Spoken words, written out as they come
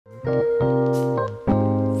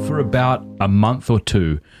For about a month or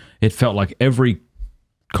two, it felt like every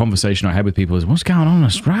conversation I had with people was, what's going on in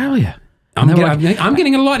Australia? I'm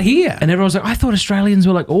getting a lot here. And everyone's like, I thought Australians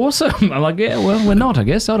were like awesome. I'm like, yeah, well, we're not, I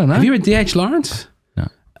guess. I don't know. Have you read D.H. Lawrence? No.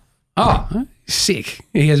 Oh, sick.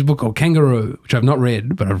 He has a book called Kangaroo, which I've not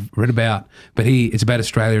read, but I've read about. But it's about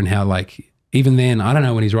Australia and how, like, even then, I don't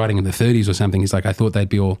know, when he's writing in the 30s or something, he's like, I thought they'd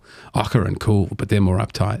be all ochre and cool, but they're more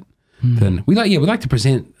uptight. Than we like to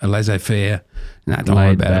present a laissez-faire. Nah, don't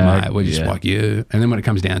worry about it, mate. We're just like you. And then when it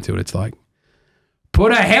comes down to it, it's like,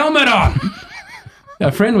 put a helmet on.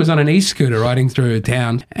 A friend was on an e-scooter riding through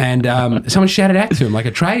town, and someone shouted out to him, like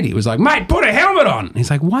a tradie, was like, mate, put a helmet on. And he's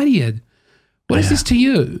like, what is this to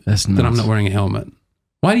you that I'm not wearing a helmet?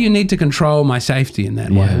 Why do you need to control my safety in that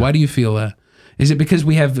way? Why do you feel is it because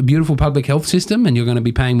we have a beautiful public health system and you're going to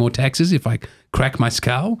be paying more taxes if I crack my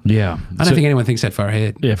skull? Yeah. I don't think anyone thinks that far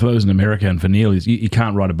ahead. Yeah, for those in America and for Neil, you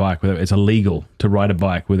can't ride a bike without, it's illegal to ride a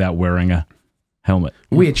bike without wearing a helmet.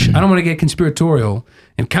 Which, I don't want to get conspiratorial,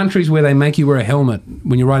 in countries where they make you wear a helmet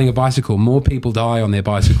when you're riding a bicycle, more people die on their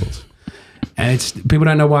bicycles. And people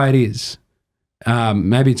don't know why it is.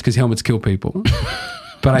 Maybe it's because helmets kill people.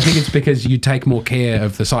 But I think it's because you take more care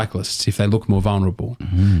of the cyclists if they look more vulnerable.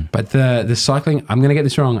 But the cycling, I'm going to get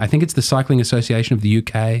this wrong, I think it's the Cycling Association of the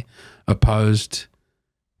UK opposed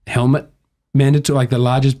helmet mandatory, like the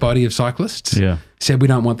largest body of cyclists, said we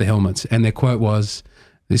don't want the helmets. And their quote was,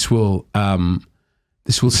 this will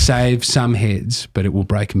save some heads, but it will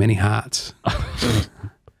break many hearts.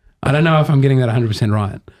 I don't know if I'm getting that 100%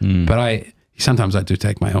 right, but sometimes I do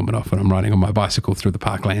take my helmet off when I'm riding on my bicycle through the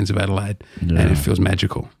parklands of Adelaide, and it feels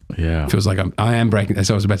magical. Yeah. It feels like I am breaking,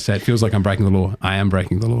 as I was about to say, it feels like I'm breaking the law. I am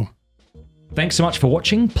breaking the law. Thanks so much for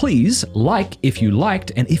watching. Please like if you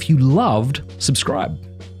liked, and if you loved, subscribe.